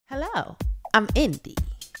Hello, I'm Indie.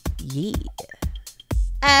 Yeah.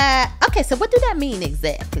 Okay, so what do that mean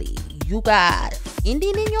exactly? You got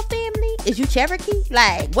Indian in your family? Is you Cherokee?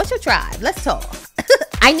 Like, what's your tribe? Let's talk.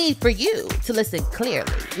 I need for you to listen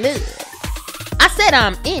clearly. Look, I said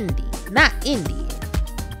I'm Indie, not Indian.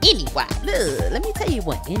 Anyway, look, let me tell you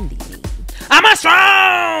what Indie means. I'm a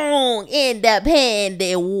strong,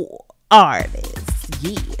 independent artist.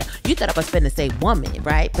 Yeah. You thought I was finna say woman,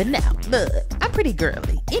 right? But no, look, I'm pretty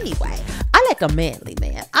girly. Anyway, I like a manly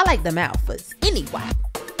man. I like them alphas. Anyway,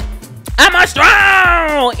 I'm a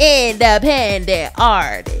strong, independent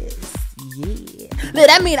artist. Yeah. Look,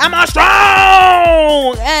 that means I'm a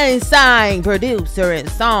strong and signed producer and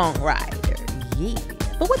songwriter. Yeah.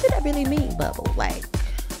 But what did that really mean, Bubble? Like,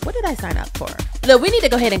 what did I sign up for? Look, we need to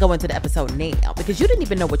go ahead and go into the episode now because you didn't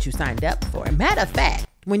even know what you signed up for. Matter of fact,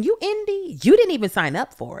 when you indie, you didn't even sign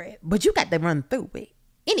up for it, but you got to run through it.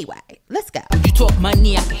 Anyway, let's go. When you talk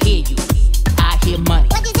money, I can hear you. I hear money.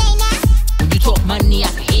 What you say now? When you talk money, I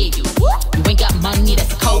can hear you. You ain't got money,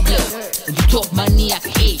 that's cold blood. When you talk money, I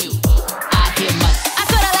can hear you. I hear money. I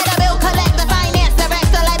sorta like a bill collector, finance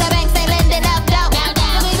director, like the banks ain't lending out dough.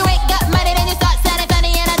 So when you ain't got money, then you start sounding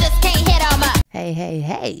funny, and I just can't hit on my.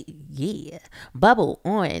 Hey, yeah. Bubble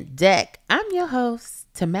on deck. I'm your host,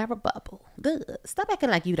 Tamara Bubble. Good. Stop acting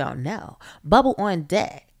like you don't know. Bubble on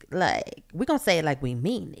deck. Like, we're going to say it like we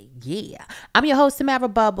mean it. Yeah. I'm your host, Tamara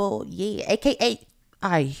Bubble. Yeah. AKA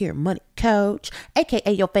I Hear Money Coach.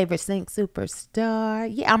 AKA your favorite sing superstar.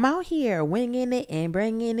 Yeah, I'm out here winging it and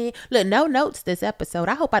bringing it. Look, no notes this episode.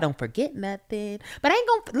 I hope I don't forget nothing. But I ain't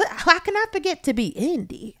going to, look, how can I forget to be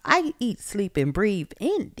indie? I eat, sleep, and breathe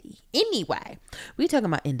indie. Anyway, we talking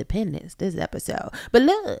about independence this episode. But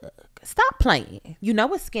look, stop playing. You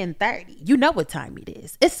know it's Skin 30. You know what time it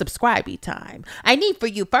is. It's subscribey time. I need for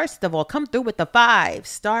you, first of all, come through with the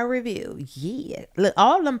 5-star review. Yeah. Look,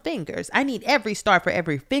 all them fingers. I need every star for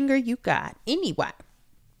every finger you got. Anyway,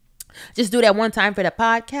 just do that one time for the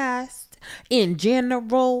podcast. In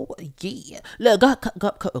general, yeah. Look,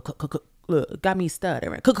 look, got me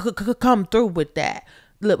stuttering. Come through with that.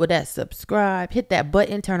 Look, with that subscribe, hit that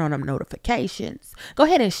button, turn on them notifications. Go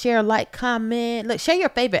ahead and share, like, comment. Look, share your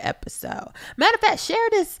favorite episode. Matter of fact,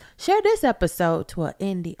 share this episode to an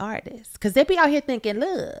indie artist. Because they be out here thinking,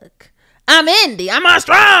 look, I'm indie. I'm a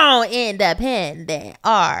strong, independent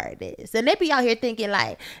artist. And they be out here thinking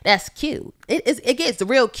like, that's cute. It gets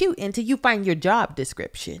real cute until you find your job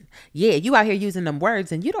description. Yeah, you out here using them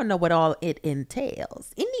words and you don't know what all it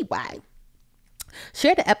entails. Anyway,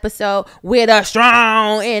 share the episode with a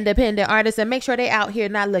strong, independent artist and make sure they out here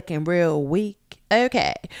not looking real weak.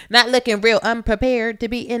 Okay. Not looking real unprepared to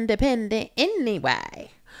be independent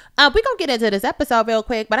anyway. We're going to get into this episode real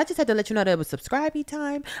quick, but I just had to let you know that it was subscribey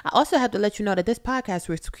time. I also have to let you know that this podcast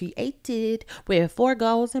was created with 4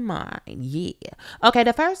 goals in mind. Yeah. Okay,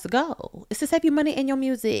 the first goal is to save you money in your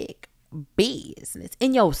music business,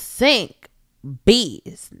 in your sync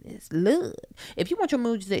business. Look, if you want your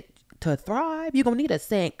music to thrive, you're going to need a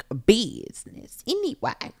sync business.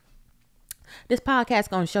 Anyway, this podcast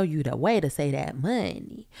going to show you the way to save that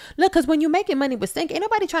money. Look, because when you're making money with sync, ain't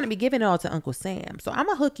nobody trying to be giving it all to Uncle Sam. So I'm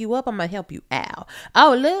going to hook you up. I'm going to help you out.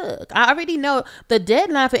 Oh, look, I already know the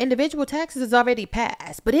deadline for individual taxes is already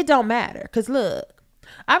passed, but it don't matter. Because look,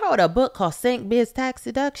 I wrote a book called Sync Biz Tax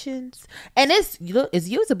Deductions, and it's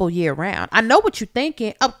usable year round. I know what you're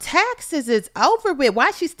thinking. Oh, taxes is over with. Why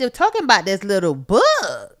is she still talking about this little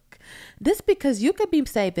book? This because you could be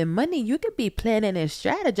saving money. You could be planning and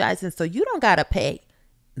strategizing so you don't got to pay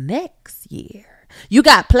next year. You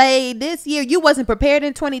got played this year. You wasn't prepared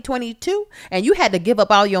in 2022 and you had to give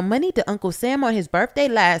up all your money to Uncle Sam on his birthday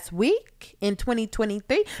last week in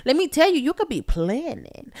 2023. Let me tell you, you could be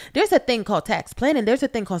planning. There's a thing called tax planning. There's a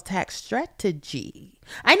thing called tax strategy.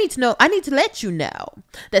 I need to let you know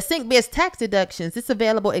that Sync Biz Tax Deductions is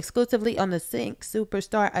available exclusively on the Sync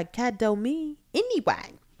Superstar Academy.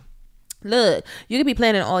 Anyway, look, you can be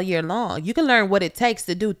planning all year long. You can learn what it takes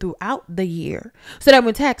to do throughout the year. So that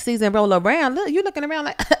when tax season roll around, look, you're looking around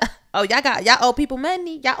like, oh, y'all owe people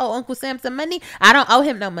money. Y'all owe Uncle Sam some money. I don't owe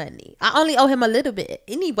him no money. I only owe him a little bit.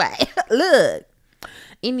 Anyway, look.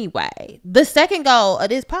 Anyway, the second goal of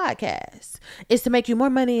this podcast is to make you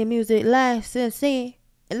more money in music licensing.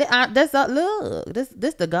 This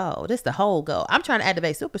the goal. This the whole goal. I'm trying to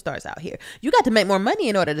activate superstars out here. You got to make more money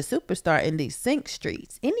in order to superstar in these sync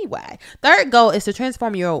streets. Anyway, third goal is to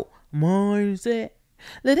transform your mindset.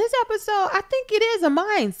 Now, this episode, I think it is a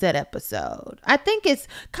mindset episode. I think it's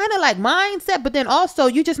kind of like mindset, but then also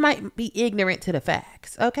you just might be ignorant to the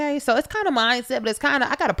facts. Okay, so it's kind of mindset, but it's kind of,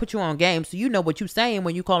 I got to put you on game so you know what you're saying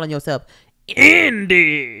when you calling yourself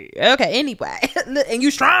indie. Okay, anyway. And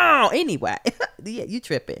you strong. Anyway. Yeah, you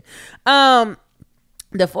tripping.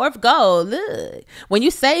 The fourth goal, look, when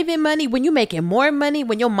you saving money, when you making more money,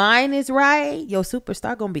 when your mind is right, your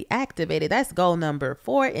superstar gonna be activated. That's goal number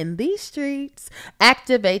 4 in these streets.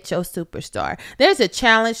 Activate your superstar. There's a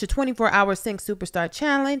challenge, the 24-hour sync superstar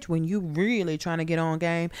challenge, when you really trying to get on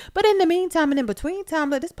game. But in the meantime and in between time,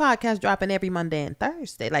 look, this podcast dropping every Monday and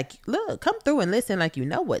Thursday. Like, look, come through and listen like you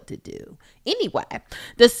know what to do. Anyway,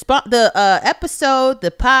 the episode,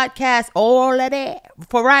 the podcast, all of that,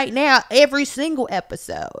 for right now, every single episode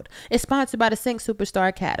is sponsored by the Sync Superstar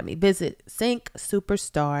Academy. Visit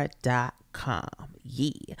syncsuperstar.com.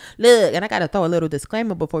 Yeah. Look, and I got to throw a little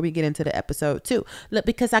disclaimer before we get into the episode too. Look,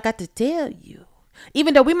 because I got to tell you,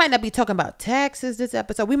 even though we might not be talking about taxes this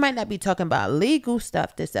episode, we might not be talking about legal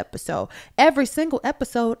stuff this episode, every single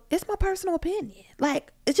episode is my personal opinion.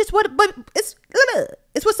 Like, it's just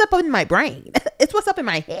it's what's up in my brain. It's what's up in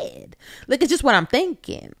my head. Like, it's just what I'm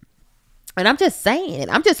thinking. And I'm just saying,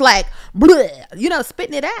 I'm just like, bleh,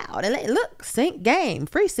 spitting it out. And look, sync game,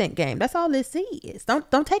 free sync game. That's all this is.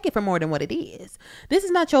 Don't take it for more than what it is. This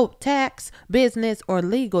is not your tax, business, or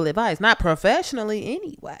legal advice. Not professionally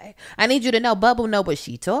anyway. I need you to know Bubble know what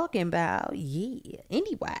she talking about. Yeah.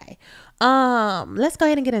 Anyway, let's go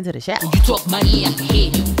ahead and get into the show. When you talk money, I can hear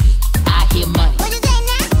you. I hear money. What you say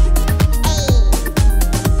now?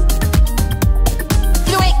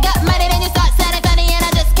 You ain't got money, then you start sounding funny, and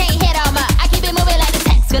I just can't hit on my. I keep it moving like a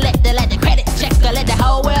tax collector, let the credit checker, let the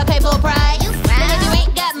whole world pay full price. Then if you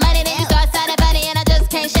ain't got money, then you start sounding funny, and I just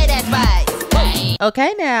can't shake that price.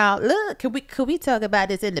 Okay, now look, could we talk about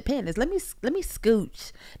this independence? Let me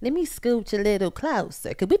scooch a little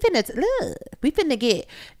closer. Cause we finna get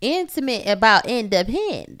intimate about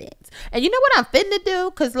independence. And you know what I'm finna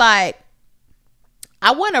do? Cause like,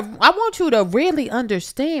 I want you to really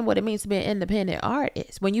understand what it means to be an independent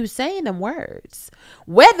artist. When you saying them words,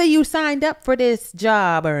 whether you signed up for this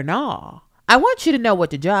job or not, I want you to know what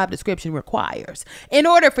the job description requires in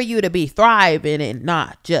order for you to be thriving and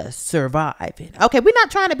not just surviving. Okay, we're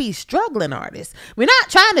not trying to be struggling artists. We're not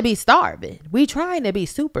trying to be starving. We're trying to be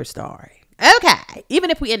superstarring. Okay, even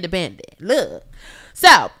if we independent. Look.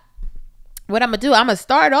 So, what I'm going to do, I'm going to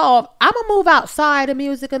start off. I'm going to move outside of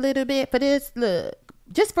music a little bit for this. Look.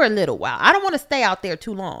 Just for a little while. I don't want to stay out there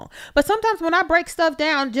too long. But sometimes when I break stuff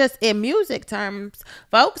down just in music terms,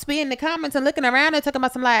 folks be in the comments and looking around and talking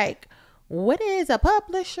about some like, what is a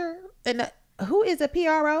publisher and who is a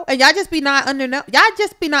PRO? And y'all just be not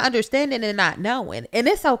understanding and not knowing. And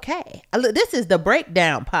it's okay. Look, this is the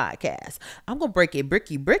breakdown podcast. I'm gonna break it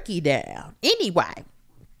bricky down. Anyway,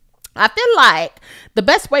 I feel like the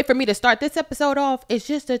best way for me to start this episode off is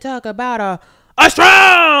just to talk about a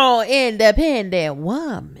strong, independent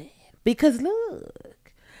woman. Because look,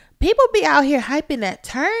 people be out here hyping that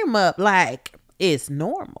term up like it's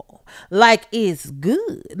normal. Like it's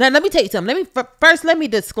good. Now, let me tell you something. Let me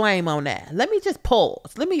disclaim on that. Let me just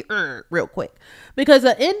pause. Let me real quick. Because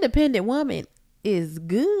an independent woman is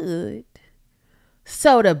good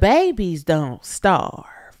so the babies don't starve.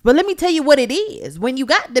 But let me tell you what it is. When you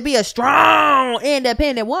got to be a strong,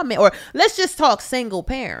 independent woman, or let's just talk single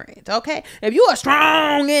parent, okay? If you a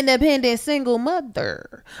strong, independent single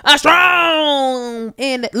mother, look,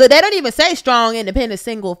 they don't even say strong, independent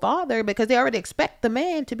single father because they already expect the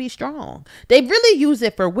man to be strong. They really use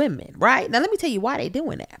it for women, right? Now, let me tell you why they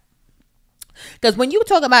doing that. Because when you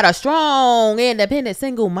talk about a strong, independent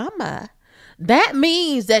single mama, that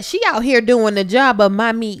means that she out here doing the job of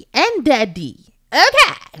mommy and daddy.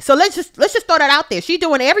 Okay, so let's just throw that out there. She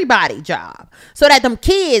doing everybody's job so that them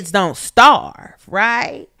kids don't starve,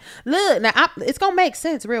 right? Look, now it's gonna make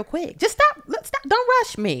sense real quick. Just stop. Don't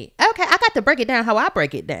rush me. Okay, I got to break it down how I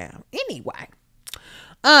break it down. Anyway,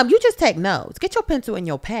 you just take notes. Get your pencil and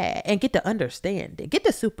your pad and get the understanding. Get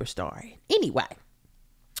the superstar. Anyway.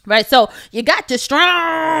 Right, so you got your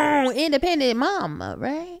strong, independent mama,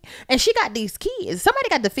 right? And she got these kids. Somebody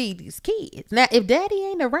got to feed these kids. Now, if daddy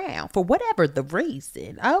ain't around for whatever the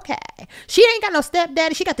reason, okay, she ain't got no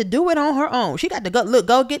stepdaddy. She got to do it on her own. She got to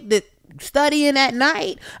go get the studying at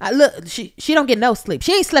night. Look, she don't get no sleep.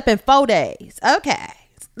 She ain't slept in 4 days. Okay,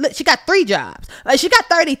 look, she got 3 jobs. She got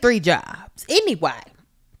 33 jobs. Anyway.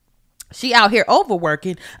 She out here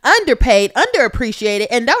overworking, underpaid, underappreciated,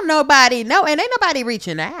 and don't nobody know, and ain't nobody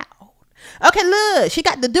reaching out. Okay, look, she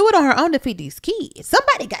got to do it on her own to feed these kids.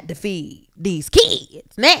 Somebody got to feed these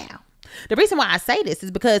kids. Now, the reason why I say this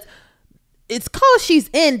is because it's cause she's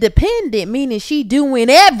independent, meaning she doing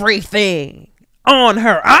everything on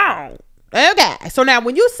her own. Okay, so now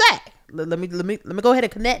when you say, Let me go ahead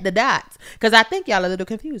and connect the dots, because I think y'all are a little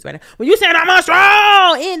confused right now. When you saying I'm a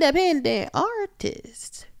strong independent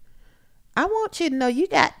artist, I want you to know you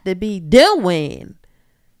got to be doing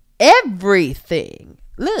everything.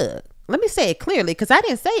 Look, let me say it clearly, because I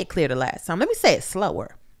didn't say it clear the last time. Let me say it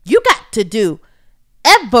slower. You got to do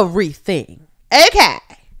everything, okay,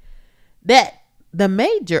 that the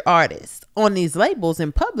major artists on these labels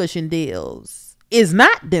and publishing deals is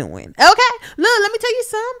not doing. Okay, look, let me tell you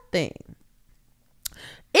something.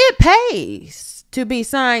 It pays to be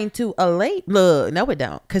signed to a label. Look, no, it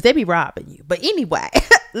don't, because they be robbing you. But anyway,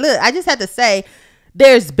 look, I just had to say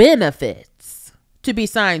there's benefits to be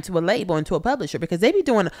signed to a label and to a publisher, because they be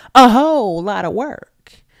doing a whole lot of work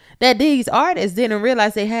that these artists didn't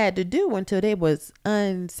realize they had to do until they was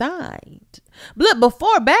unsigned. Look,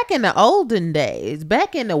 before, back in the olden days,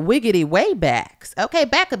 back in the wiggity way backs, okay,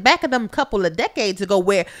 back of them couple of decades ago,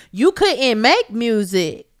 where you couldn't make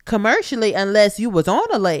music commercially unless you was on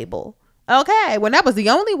a label, okay, when that was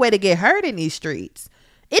the only way to get heard in these streets.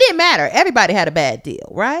 It didn't matter. Everybody had a bad deal,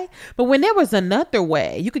 right? But when there was another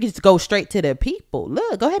way, you could just go straight to the people.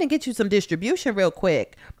 Look, go ahead and get you some distribution real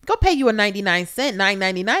quick. Go pay you a 99 cent,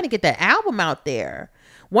 $9.99 to get that album out there.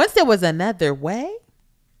 Once there was another way,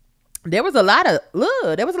 there was a lot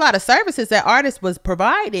of services that artists was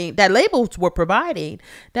providing, that labels were providing,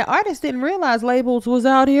 that artists didn't realize labels was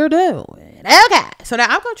out here doing. Okay, so now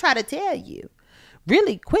I'm going to try to tell you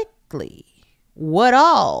really quickly what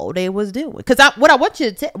all they was doing, because what I want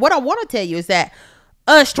to tell you is that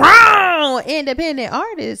a strong independent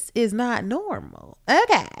artist is not normal.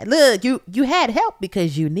 Okay, look, you had help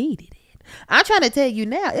because you needed it. I'm trying to tell you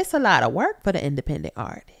now, it's a lot of work for the independent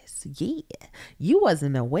artist. Yeah, you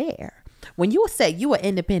wasn't aware. When you say you an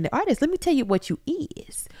independent artist, let me tell you what you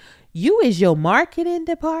is. You is your marketing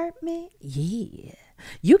department. Yeah,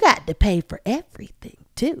 you got to pay for everything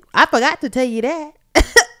too. I forgot to tell you that.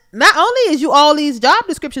 Not only is you all these job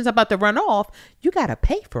descriptions about to run off, you got to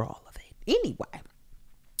pay for all of it. Anyway,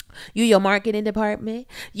 you your marketing department,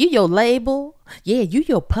 you your label, yeah, you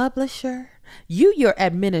your publisher, you your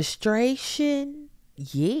administration,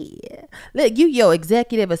 yeah. Look, you your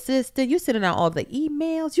executive assistant, you sending out all the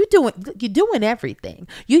emails, you're doing everything.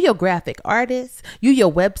 You your graphic artist, you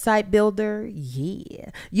your website builder, yeah.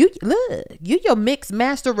 You your mix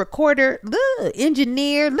master recorder, look,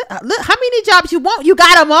 engineer, look how many jobs you want, you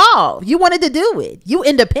got them all. You wanted to do it. You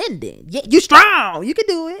independent. Yeah, you strong. You can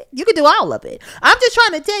do it. You can do all of it. I'm just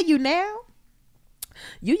trying to tell you now.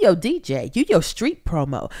 You your DJ, you your street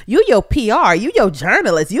promo, you your PR, you your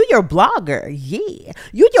journalist, you your blogger, yeah.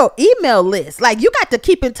 You your email list, like you got to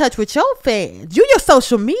keep in touch with your fans. You your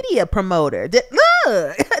social media promoter.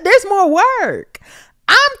 Look, there's more work.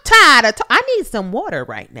 I'm tired of I need some water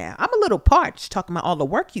right now. I'm a little parched talking about all the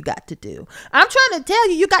work you got to do. I'm trying to tell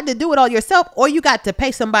you, you got to do it all yourself, or you got to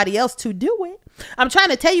pay somebody else to do it. I'm trying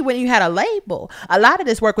to tell you, when you had a label, a lot of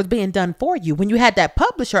this work was being done for you. When you had that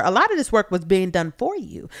publisher, a lot of this work was being done for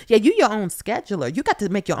you. Yeah, you your own scheduler. You got to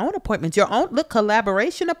make your own appointments, your own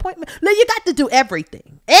collaboration appointment. Look, you got to do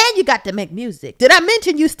everything. And you got to make music. Did I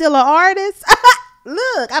mention you still an artist?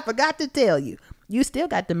 Look, I forgot to tell you. You still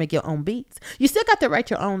got to make your own beats. You still got to write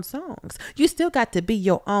your own songs. You still got to be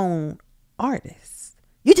your own artist.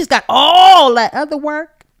 You just got all that other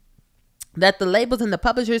work that the labels and the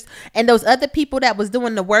publishers and those other people that was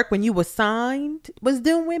doing the work when you were signed was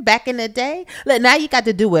doing back in the day. Look, now you got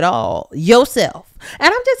to do it all yourself.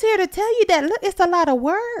 And I'm just here to tell you that, look, it's a lot of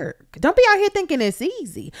work. Don't be out here thinking it's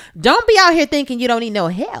easy. Don't be out here thinking you don't need no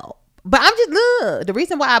help. But I'm just, look, the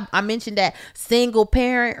reason why I mentioned that single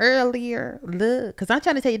parent earlier, look, because I'm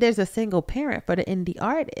trying to tell you, there's a single parent for the indie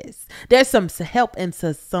artists. There's some help and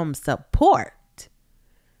some support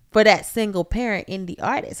for that single parent indie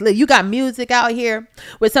artist. Look, you got music out here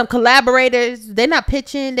with some collaborators. They're not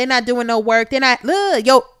pitching. They're not doing no work. They're not, look,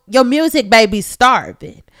 your music baby's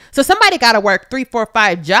starving. So somebody got to work 3, 4,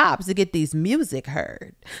 5 jobs to get these music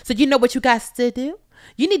heard. So you know what you got to do?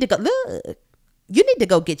 You need to go, look, you need to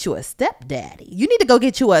go get you a stepdaddy. You need to go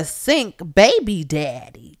get you a sync baby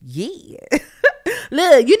daddy. Yeah.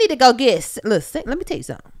 Look, you need to go get, look, Sync, let me tell you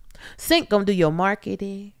something. Sync gonna do your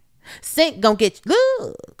marketing. Sync gonna get,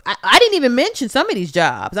 look, I didn't even mention some of these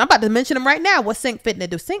jobs. I'm about to mention them right now. What Sync fitting to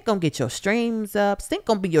do? Sync gonna get your streams up. Sync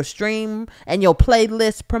gonna be your stream and your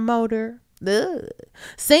playlist promoter. Look,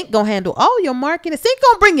 Sync gonna handle all your marketing. Sync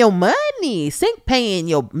gonna bring your money. Sync paying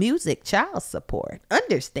your music child support.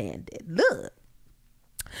 Understand it. Look,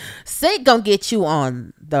 Sync gonna get you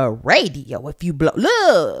on the radio if you blow.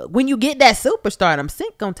 Look, when you get that superstardom,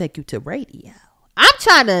 Sync gonna take you to radio. I'm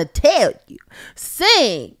trying to tell you,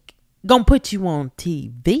 Sync gonna put you on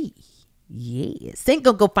TV. Yeah, Sync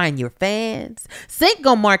gonna go find your fans. Sync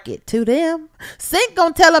gonna market to them. Sync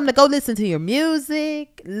gonna tell them to go listen to your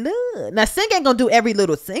music. Look, now Sync ain't gonna do every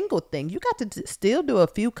little single thing. You got to still do a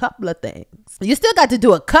couple of things. You still got to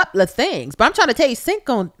do a couple of things. But I'm trying to tell you, Sync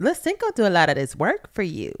gonna do a lot of this work for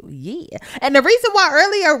you. Yeah, and the reason why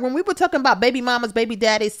earlier when we were talking about baby mamas, baby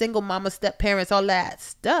daddies, single mamas, step parents, all that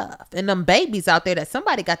stuff, and them babies out there that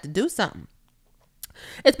somebody got to do something,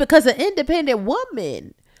 it's because an independent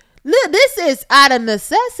woman. Look, this is out of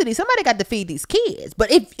necessity. Somebody got to feed these kids.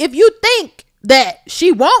 But if you think that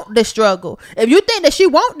she want the struggle, if you think that she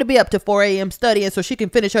want to be up to 4 a.m. studying so she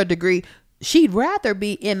can finish her degree, she'd rather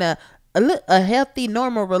be in a healthy,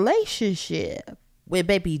 normal relationship with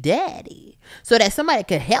baby daddy so that somebody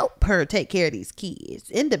could help her take care of these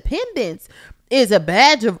kids. Independence is a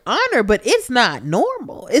badge of honor, but it's not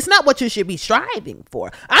normal. It's not what you should be striving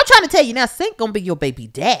for. I'm trying to tell you now, Sync gonna be your baby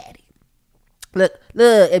daddy. Look,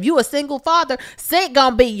 if you a single father, Sync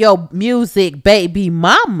gonna be your music baby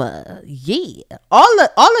mama. Yeah. All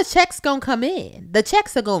the checks gonna come in. The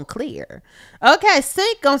checks are gonna clear. Okay,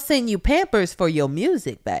 Sync gonna send you Pampers for your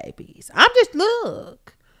music babies.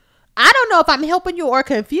 Look. I don't know if I'm helping you or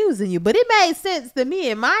confusing you, but it made sense to me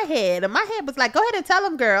in my head. And my head was like, go ahead and tell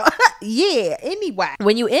them, girl. Yeah, anyway.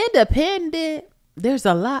 When you independent, there's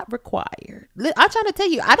a lot required. I'm trying to tell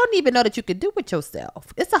you, I don't even know that you could do it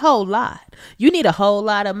yourself. It's a whole lot. You need a whole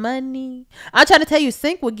lot of money. I'm trying to tell you,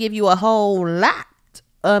 Sync will give you a whole lot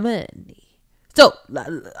of money. So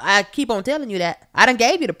I keep on telling you that. I done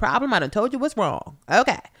gave you the problem. I done told you what's wrong.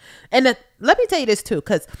 Okay. And let me tell you this too,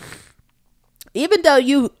 because even though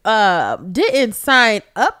you didn't sign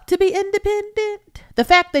up to be independent, the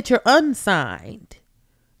fact that you're unsigned,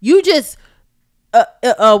 you just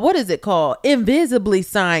what is it called? Invisibly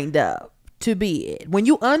signed up to be it. When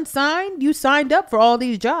you unsigned, you signed up for all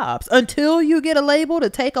these jobs until you get a label to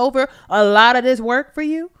take over a lot of this work for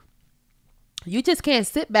you. You just can't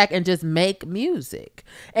sit back and just make music.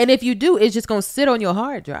 And if you do, it's just going to sit on your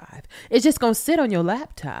hard drive. It's just going to sit on your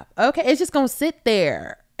laptop. Okay. It's just going to sit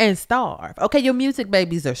there and starve. Okay, your music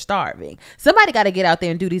babies are starving. Somebody got to get out there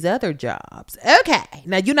and do these other jobs. Okay,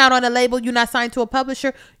 now you're not on a label, you're not signed to a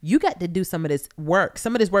publisher. You got to do some of this work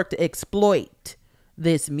to exploit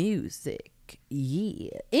this music.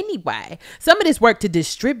 Yeah. Anyway, some of this work to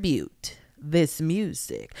distribute this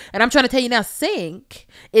music. And I'm trying to tell you now, Sync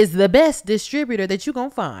is the best distributor that you're going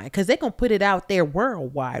to find, because they're going to put it out there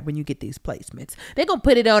worldwide when you get these placements. They're going to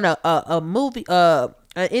put it on a movie,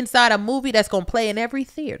 inside a movie that's going to play in every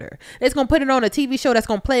theater. It's going to put it on a TV show that's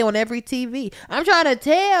going to play on every TV. I'm trying to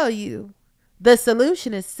tell you, the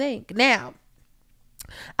solution is Sync. Now,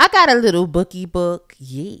 I got a little bookie book.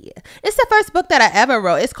 Yeah. It's the first book that I ever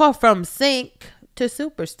wrote. It's called From Sync to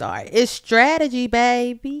Superstar. It's strategy,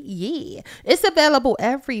 baby. Yeah. It's available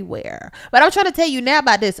everywhere. But I'm trying to tell you now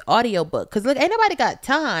about this audiobook, because look, ain't nobody got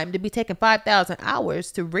time to be taking 5,000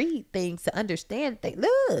 hours to read things, to understand things.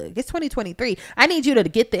 Look, it's 2023. I need you to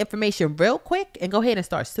get the information real quick and go ahead and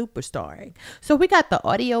start superstarring. So we got the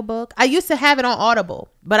audiobook. I used to have it on Audible,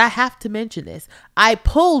 but I have to mention this. I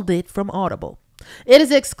pulled it from Audible. It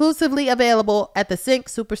is exclusively available at the Sync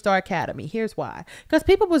Superstar Academy. Here's why. Because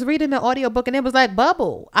people was reading the audiobook and it was like,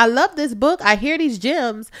 Bubble, I love this book. I hear these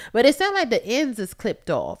gems, but it sounds like the ends is clipped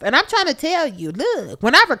off. And I'm trying to tell you, look,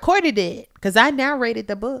 when I recorded it, because I narrated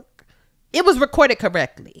the book, it was recorded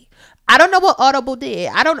correctly. I don't know what Audible did.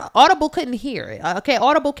 Audible couldn't hear it. Okay,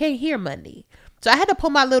 Audible can't hear money. So I had to pull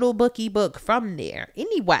my little bookie book from there.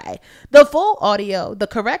 Anyway, the full audio, the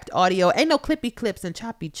correct audio, ain't no clippy clips and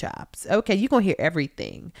choppy chops. Okay, you're going to hear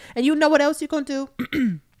everything. And you know what else you're going to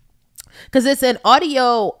do? Because it's an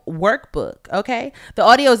audio workbook, okay? The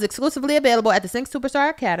audio is exclusively available at the Sync Superstar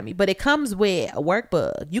Academy, but it comes with a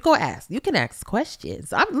workbook. You can ask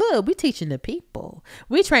questions. We teaching the people.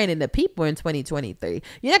 We training the people in 2023.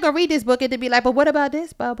 You're not going to read this book and to be like, but what about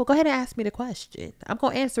this, Bubble? Go ahead and ask me the question. I'm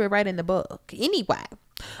going to answer it right in the book. Anyway,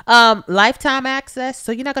 lifetime access.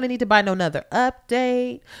 So you're not going to need to buy no another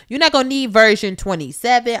update. You're not going to need version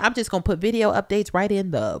 27. I'm just going to put video updates right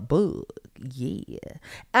in the book. Yeah.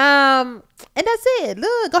 And that's it.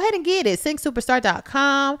 Look, go ahead and get it.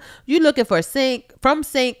 SyncSuperstar.com. You're looking for Sync, From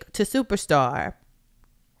Sync to Superstar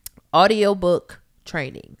audiobook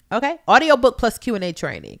training. Okay. Audiobook plus Q&A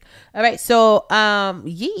training. All right. So,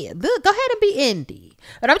 yeah, look, go ahead and be indie.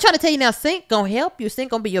 But I'm trying to tell you now, Sync gonna help you. Sync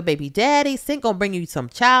gonna be your baby daddy. Sync gonna bring you some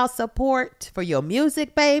child support for your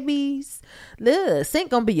music babies. Look, Sync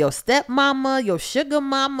gonna be your stepmama, your sugar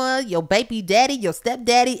mama, your baby daddy, your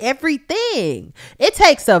stepdaddy, everything. It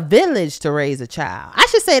takes a village to raise a child. I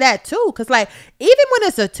should say that too, because like, even when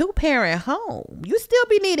it's a 2-parent home, you still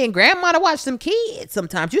be needing grandma to watch some kids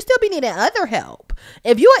sometimes. You still be needing other help.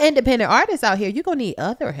 If you're an independent artist out here, you're gonna need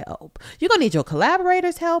other help. You're gonna need your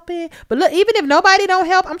collaborators helping. But look, even if nobody don't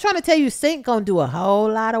help, I'm trying to tell you, Sync gonna do a whole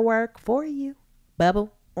lot of work for you.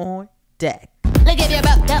 Bubble on deck. Look, if you're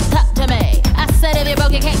broke, don't talk to me. I said if you're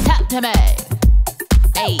broke, you can't talk to me.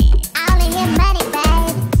 Hey.